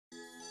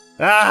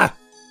Ah!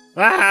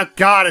 Ah,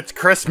 God, it's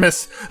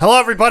Christmas. Hello,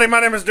 everybody. My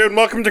name is Dude, and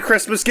welcome to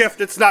Christmas Gift.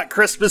 It's not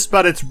Christmas,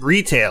 but it's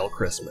retail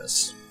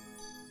Christmas.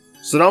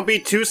 So don't be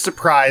too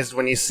surprised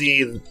when you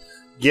see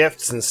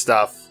gifts and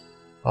stuff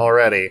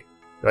already.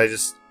 What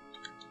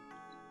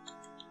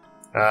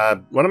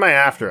am I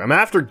after? I'm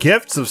after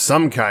gifts of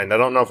some kind. I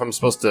don't know if I'm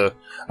supposed to...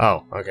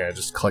 Oh, okay, I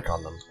just click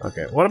on them.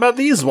 Okay, what about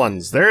these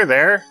ones? They're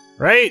there,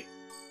 right?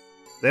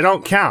 They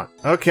don't count.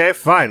 Okay,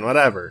 fine,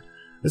 whatever.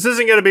 This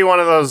isn't going to be one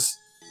of those,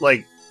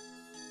 like,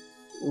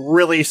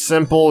 really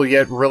simple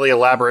yet really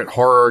elaborate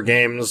horror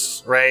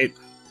games, right?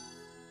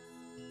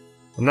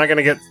 I'm not going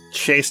to get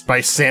chased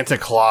by Santa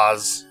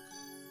Claus.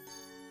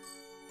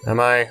 Am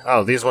I?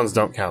 Oh, these ones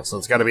don't count, so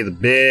it's got to be the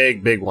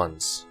big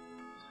ones.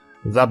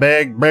 The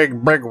big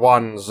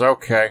ones.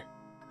 Okay.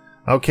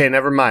 Okay,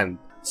 never mind.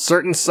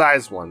 Certain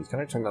size ones. Can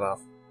I turn that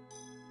off?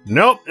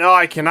 Nope. No,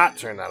 I cannot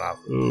turn that off.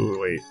 Ooh,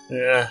 wait.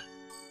 Yeah.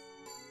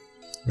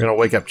 I'm gonna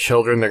wake up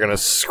children. They're gonna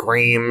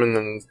scream and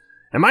then...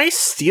 Am I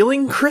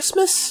stealing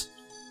Christmas?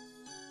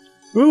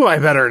 Ooh, I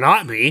better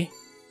not be.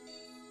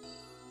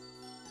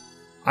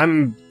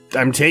 I'm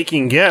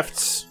taking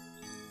gifts.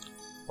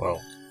 Whoa.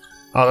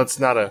 Oh, that's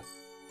not a...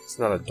 It's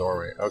not a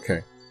doorway.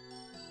 Okay.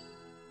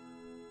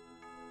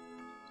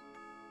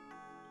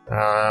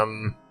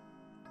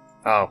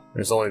 Oh,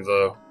 there's only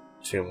the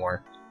 2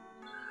 more.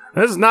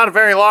 This is not a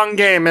very long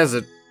game, is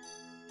it?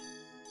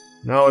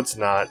 No, it's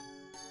not.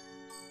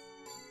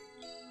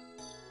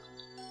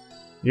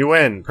 You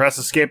win. Press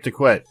escape to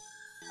quit.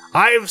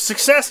 I've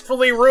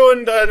successfully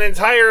ruined an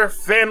entire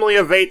family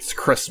of 8's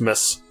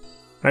Christmas.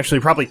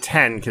 Actually, probably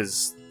 10,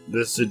 because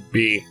this would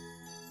be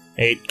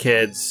 8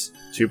 kids,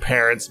 2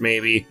 parents,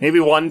 maybe. Maybe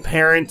 1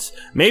 parent.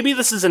 Maybe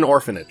this is an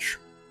orphanage.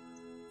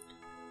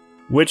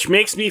 Which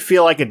makes me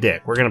feel like a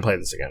dick. We're gonna play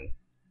this again.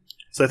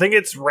 So I think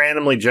it's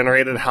randomly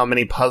generated how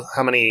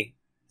many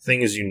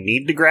things you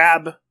need to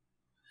grab.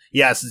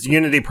 Yes, it's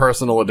Unity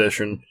Personal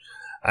Edition.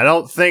 I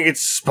don't think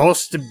it's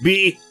supposed to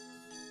be...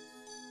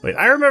 Wait,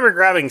 I remember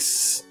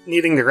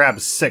needing to grab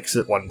 6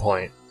 at one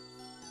point.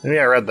 Maybe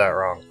I read that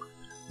wrong.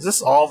 Is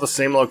this all the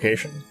same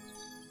location?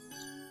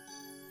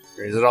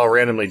 Or is it all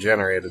randomly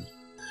generated?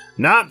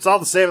 No, it's all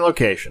the same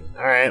location.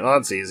 Alright, well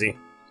that's easy.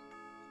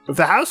 If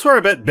the house were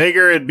a bit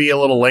bigger, it'd be a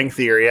little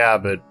lengthier, yeah,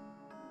 but...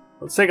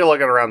 Let's take a look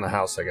at around the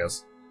house, I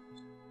guess.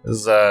 This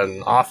is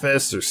an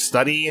office or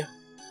study.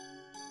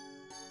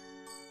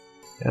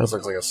 Yeah, this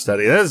looks like a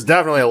study. This is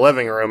definitely a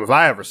living room, if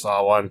I ever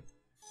saw one.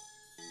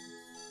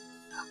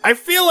 I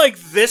feel like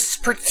this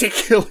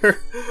particular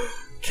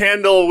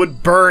candle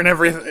would burn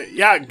everything.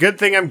 Yeah, good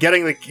thing I'm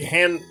getting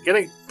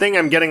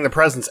the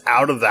presents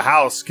out of the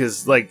house,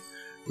 because, like,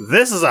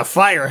 this is a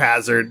fire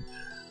hazard.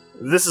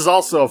 This is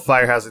also a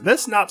fire hazard.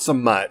 This, not so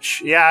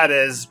much. Yeah, it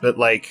is, but,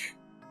 like,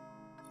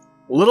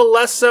 a little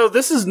less so.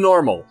 This is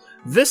normal.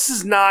 This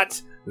is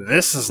not.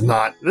 This is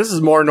not. This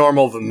is more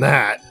normal than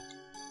that.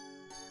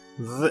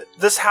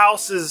 This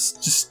house is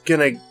just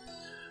gonna...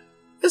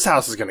 This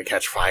house is gonna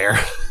catch fire.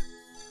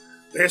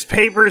 There's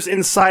papers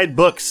inside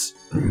books.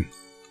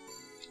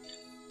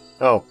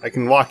 Oh, I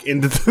can walk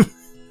into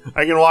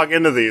I can walk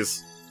into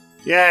these.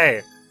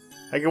 Yay!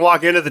 I can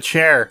walk into the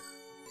chair.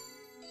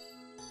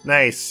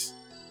 Nice.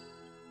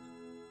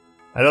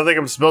 I don't think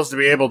I'm supposed to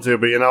be able to,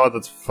 but you know what?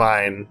 That's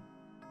fine.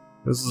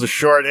 This is a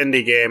short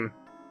indie game.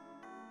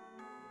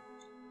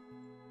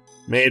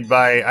 Made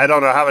by I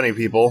don't know how many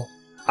people.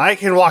 I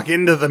can walk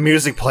into the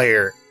music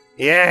player.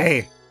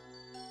 Yay!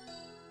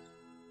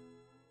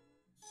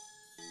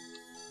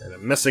 And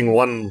I'm missing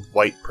 1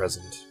 white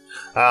present.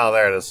 Oh,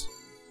 there it is.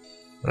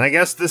 And I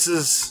guess this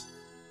is...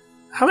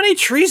 How many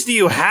trees do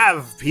you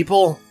have,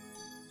 people?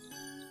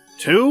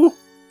 2?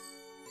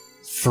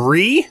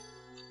 3?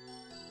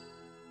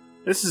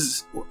 This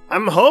is...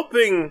 I'm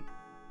hoping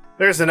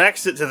there's an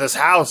exit to this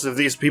house if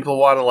these people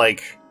want to,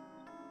 like,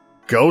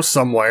 go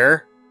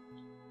somewhere.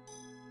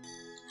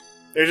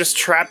 They're just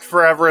trapped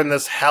forever in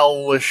this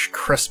hellish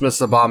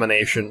Christmas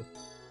abomination.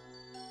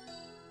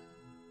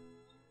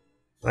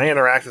 Can I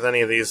interact with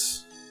any of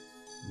these?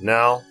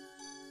 No.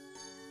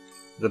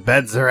 The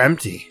beds are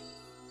empty.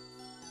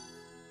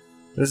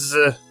 This is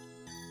a...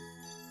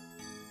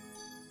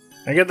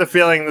 I get the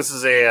feeling this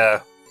is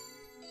a,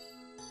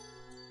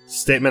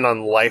 statement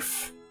on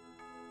life.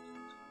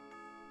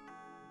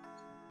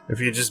 If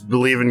you just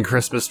believe in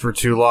Christmas for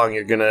too long,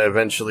 you're gonna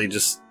eventually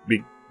just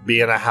be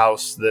in a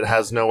house that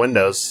has no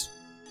windows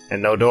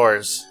and no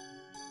doors.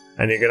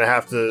 And you're gonna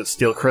have to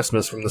steal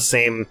Christmas from the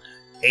same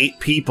 8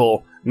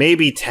 people,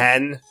 maybe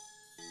 10.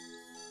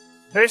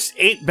 There's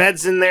 8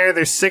 beds in there,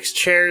 there's 6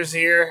 chairs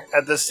here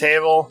at this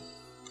table.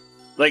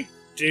 Like,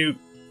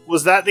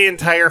 was that the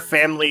entire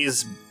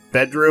family's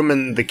bedroom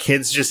and the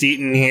kids just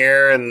eating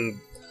here and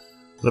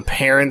the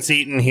parents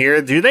eating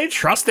here? Do they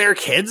trust their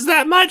kids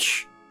that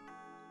much?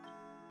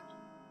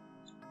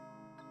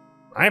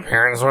 My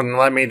parents wouldn't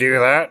let me do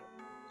that.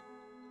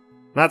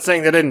 Not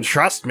saying they didn't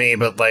trust me,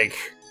 but like,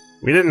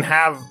 we didn't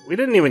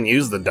even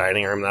use the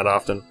dining room that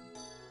often.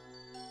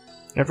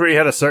 After we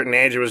hit a certain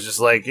age, it was just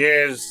like,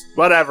 here's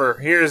whatever.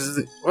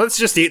 Let's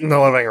just eat in the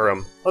living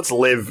room. Let's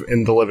live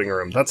in the living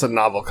room. That's a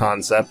novel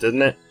concept,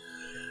 isn't it?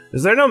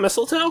 Is there no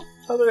mistletoe?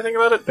 How do I think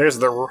about it? There's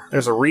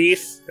a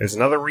wreath. There's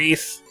another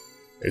wreath.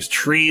 There's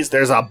trees.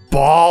 There's a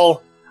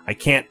ball. I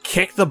can't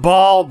kick the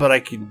ball, but I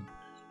can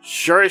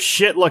sure as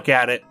shit look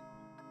at it.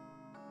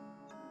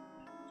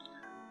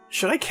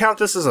 Should I count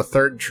this as a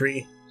third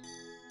tree?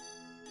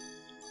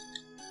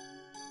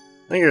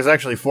 I think there's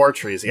actually 4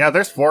 trees. Yeah,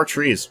 there's 4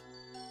 trees.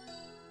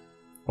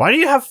 Why do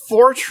you have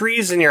 4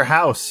 trees in your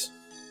house?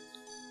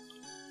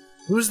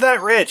 Who's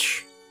that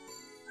rich?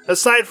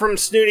 Aside from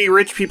snooty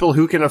rich people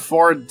who can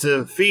afford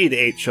to feed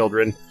 8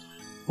 children,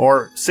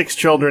 or 6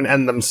 children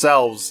and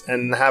themselves,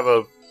 and have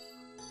a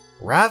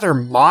rather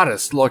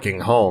modest-looking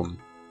home.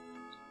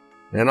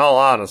 In all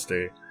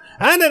honesty.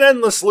 And an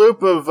endless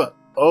loop of,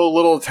 oh,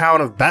 little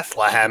town of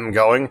Bethlehem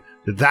going.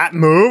 Did that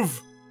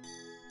move?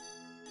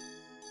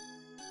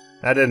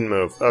 That didn't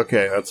move.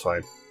 Okay, that's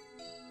fine.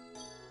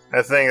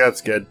 I think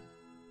that's good.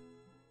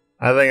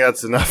 I think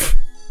that's enough.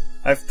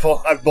 I've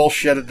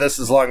bullshitted this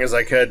as long as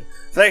I could.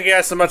 Thank you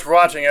guys so much for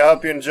watching. I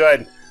hope you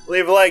enjoyed.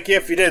 Leave a like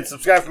if you did.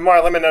 Subscribe for more.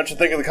 Let me know what you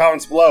think in the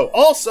comments below.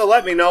 Also,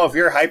 let me know if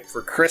you're hyped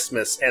for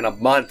Christmas in a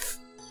month.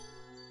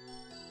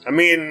 I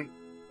mean,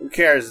 who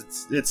cares?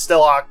 It's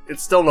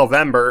still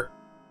November.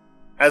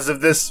 As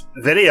of this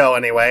video,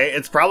 anyway.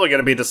 It's probably going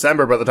to be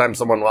December by the time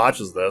someone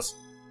watches this.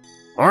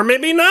 Or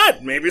maybe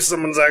not. Maybe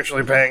someone's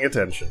actually paying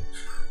attention.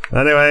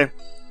 Anyway,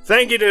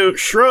 thank you to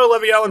Shro,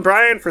 Leviel, and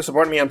Brian for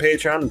supporting me on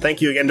Patreon. And thank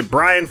you again to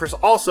Brian for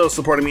also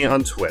supporting me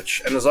on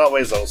Twitch. And as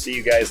always, I'll see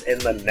you guys in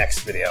the next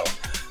video.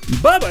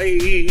 Bye-bye!